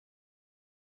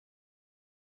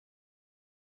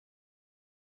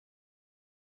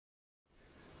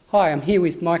Hi, I'm here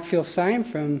with Mike Filsaime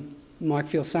from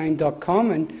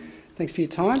MikeFilsaime.com, and thanks for your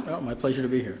time. Oh, my pleasure to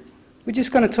be here. We're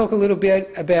just going to talk a little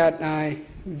bit about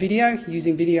video,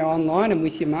 using video online and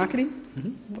with your marketing.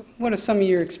 What are some of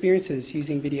your experiences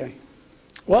using video?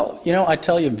 Well, you know, I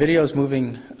tell you, video is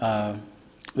moving,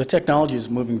 the technology is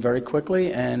moving very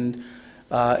quickly, and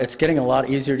it's getting a lot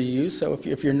easier to use. So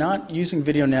if you're not using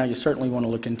video now, you certainly want to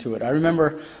look into it. I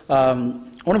remember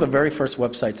one of the very first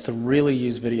websites to really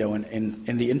use video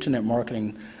in the internet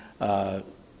marketing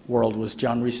world was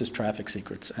John Reese's Traffic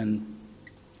Secrets, and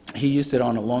he used it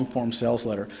on a long-form sales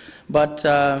letter. But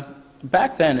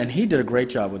back then, and he did a great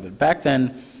job with it, back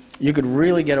then you could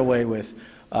really get away with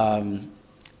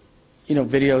you know,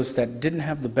 videos that didn't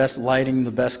have the best lighting,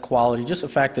 the best quality. Just the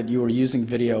fact that you were using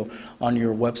video on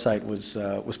your website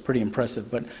was pretty impressive.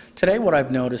 But today what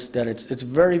I've noticed that it's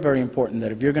very, very important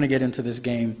that if you're going to get into this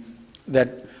game,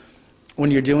 that when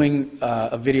you're doing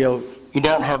a video, you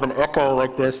don't have an echo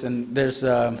like this. And there's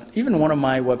even one of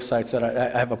my websites that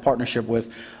I have a partnership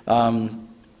with,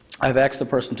 I've asked the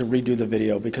person to redo the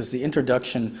video because the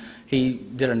introduction, he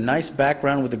did a nice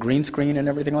background with the green screen and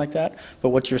everything like that. But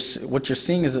what you're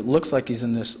seeing is it looks like he's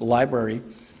in this library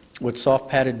with soft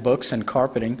padded books and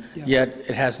carpeting, yet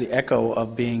it has the echo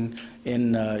of being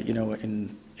in you know,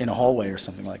 in a hallway or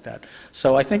something like that.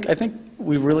 So I think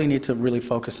we really need to really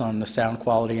focus on the sound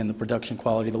quality and the production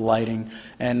quality, the lighting,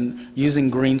 and using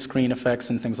green screen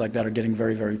effects and things like that are getting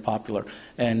very, very popular.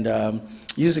 And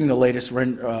using the latest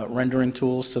rendering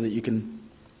tools so that you can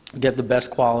get the best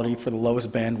quality for the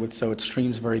lowest bandwidth, so it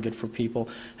streams very good for people.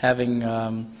 Having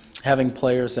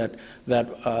players that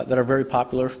are very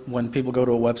popular. When people go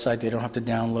to a website, they don't have to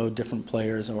download different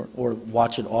players or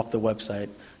watch it off the website.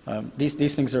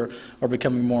 These things are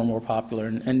becoming more and more popular,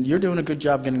 and you're doing a good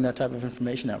job getting that type of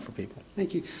information out for people.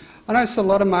 Thank you. I notice a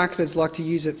lot of marketers like to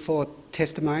use it for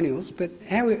testimonials, but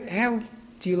how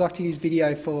do you like to use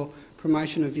video for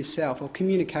promotion of yourself or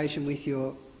communication with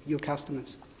your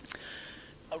customers?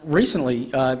 Recently,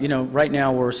 you know, right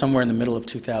now we're somewhere in the middle of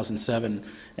 2007.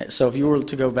 So if you were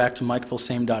to go back to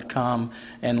MikeFilsaime.com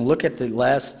and look at the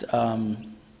last, I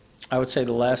would say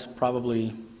the last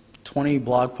probably 20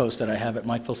 blog posts that I have at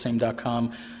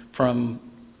MikeFilsaime.com from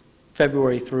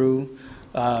February through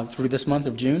this month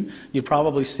of June, you'd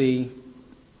probably see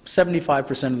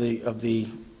 75% of the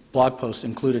blog posts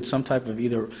included some type of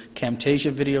either Camtasia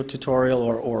video tutorial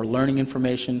or learning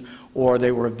information, or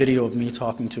they were a video of me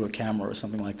talking to a camera or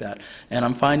something like that. And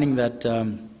I'm finding that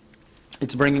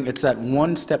it's that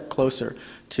one step closer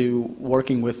to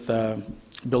working with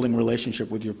building a relationship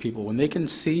with your people. When they can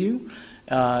see you,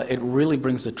 it really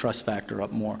brings the trust factor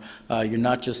up more. You're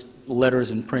not just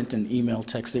letters in print and email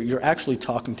text. You're actually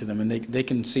talking to them, and they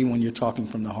can see when you're talking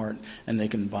from the heart, and they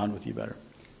can bond with you better.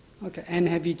 Okay, and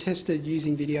have you tested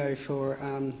using video for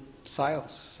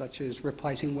sales, such as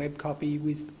replacing web copy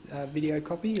with video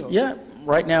copy? Or? Yeah,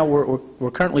 right now we're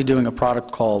currently doing a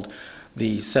product called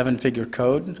the 7-Figure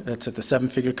Code. That's at the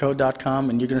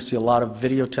 7figurecode.com, and you're going to see a lot of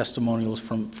video testimonials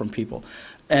from people.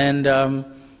 And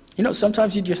you know,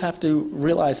 sometimes you just have to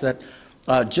realize that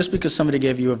just because somebody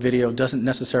gave you a video doesn't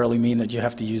necessarily mean that you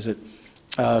have to use it.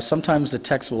 Sometimes the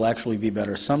text will actually be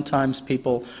better. Sometimes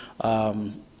people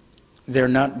they're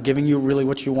not giving you really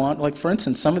what you want. Like, for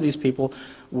instance, some of these people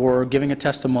were giving a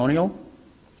testimonial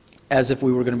as if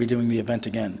we were going to be doing the event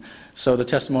again. So the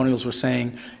testimonials were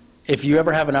saying, if you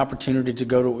ever have an opportunity to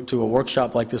go to a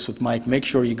workshop like this with Mike, make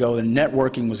sure you go. The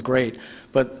networking was great.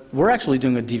 But we're actually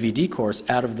doing a DVD course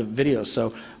out of the video.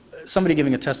 So somebody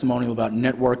giving a testimonial about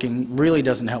networking really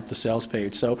doesn't help the sales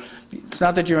page. So it's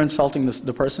not that you're insulting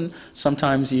the person.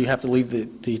 Sometimes you have to leave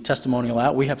the testimonial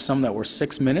out. We have some that were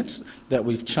 6 minutes that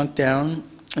we've chunked down,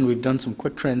 and we've done some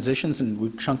quick transitions, and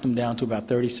we've chunked them down to about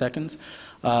 30 seconds.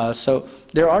 So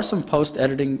there are some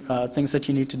post-editing things that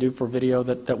you need to do for video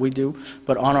that we do.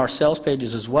 But on our sales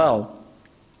pages as well,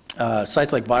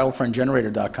 sites like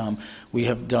viralfriendgenerator.com, we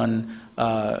have done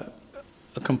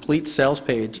a complete sales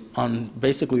page on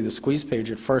basically the squeeze page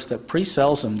at first that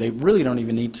pre-sells them. They really don't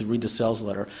even need to read the sales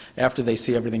letter after they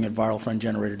see everything at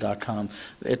viralfriendgenerator.com.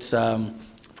 It's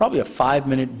probably a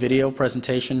 5-minute video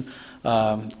presentation,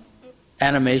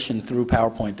 animation through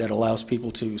PowerPoint that allows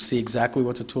people to see exactly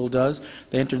what the tool does.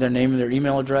 They enter their name and their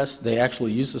email address. They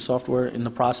actually use the software in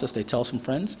the process. They tell some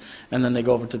friends, and then they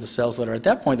go over to the sales letter. At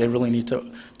that point, they really need to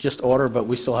just order, but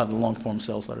we still have the long-form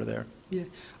sales letter there. Yeah,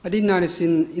 I did notice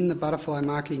in the Butterfly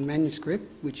Marketing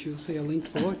Manuscript, which you'll see a link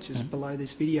for just below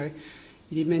this video,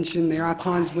 you did mention there are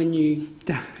times when you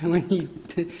don't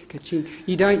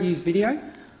use video.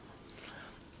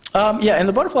 Yeah, in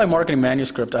the Butterfly Marketing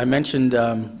Manuscript, I mentioned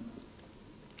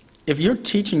if you're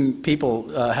teaching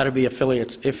people how to be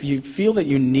affiliates, if you feel that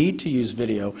you need to use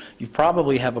video, you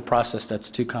probably have a process that's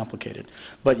too complicated.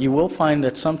 But you will find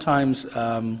that sometimes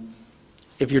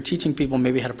if you're teaching people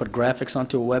maybe how to put graphics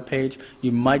onto a web page,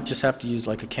 you might just have to use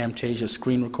like a Camtasia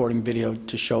screen recording video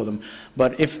to show them.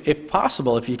 But if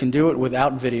possible, if you can do it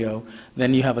without video,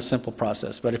 then you have a simple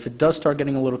process. But if it does start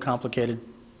getting a little complicated,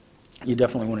 you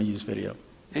definitely want to use video.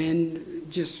 And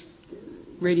just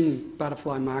reading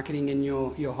butterfly marketing and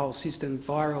your whole system,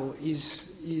 viral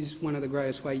is one of the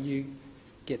greatest way you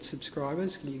get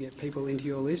subscribers, you get people into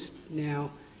your list.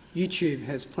 Now, YouTube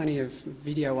has plenty of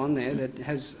video on there that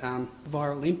has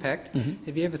viral impact. Mm-hmm.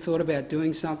 Have you ever thought about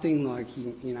doing something like,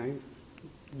 you know,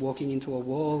 walking into a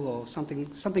wall or something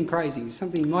crazy,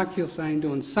 something Mike Filsaime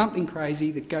doing something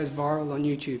crazy that goes viral on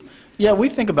YouTube? Yeah, we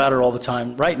think about it all the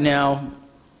time. Right now,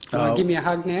 give me a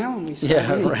hug now. And we say,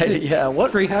 yeah, right. Yeah,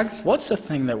 free hugs. What's the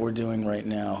thing that we're doing right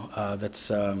now?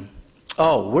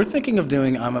 Oh, we're thinking of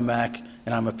doing I'm a Mac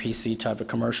and I'm a PC type of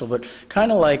commercial, but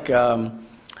kind of like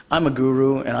I'm a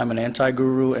guru and I'm an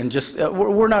anti-guru, and just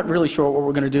we're not really sure what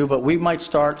we're going to do, but we might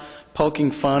start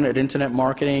poking fun at internet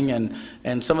marketing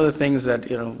and some of the things that,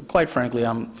 you know, quite frankly,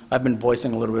 I've been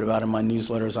voicing a little bit about in my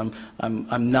newsletters.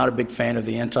 I'm not a big fan of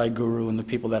the anti-guru and the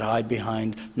people that hide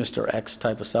behind Mr. X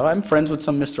type of stuff. I'm friends with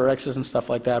some Mr. X's and stuff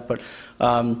like that, but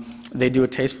they do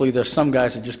it tastefully. There's some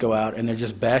guys that just go out and they're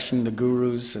just bashing the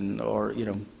gurus, or you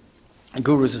know,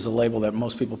 gurus is a label that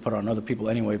most people put on other people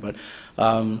anyway, but.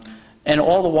 And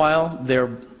all the while, they're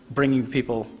bringing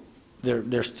people,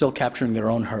 they're still capturing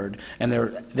their own herd, and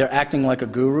they're acting like a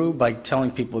guru by telling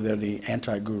people they're the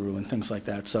anti-guru and things like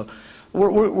that. So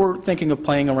we're thinking of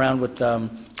playing around with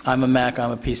I'm a Mac, I'm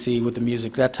a PC, with the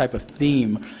music, that type of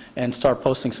theme, and start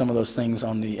posting some of those things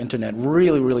on the internet,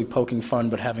 really, really poking fun,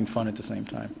 but having fun at the same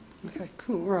time. Okay,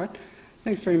 cool, all right.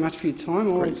 Thanks very much for your time,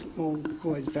 always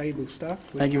valuable stuff.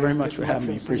 Thank you very much for having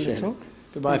me, appreciate it.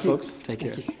 Goodbye, folks. Take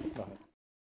care. Thank you. Bye.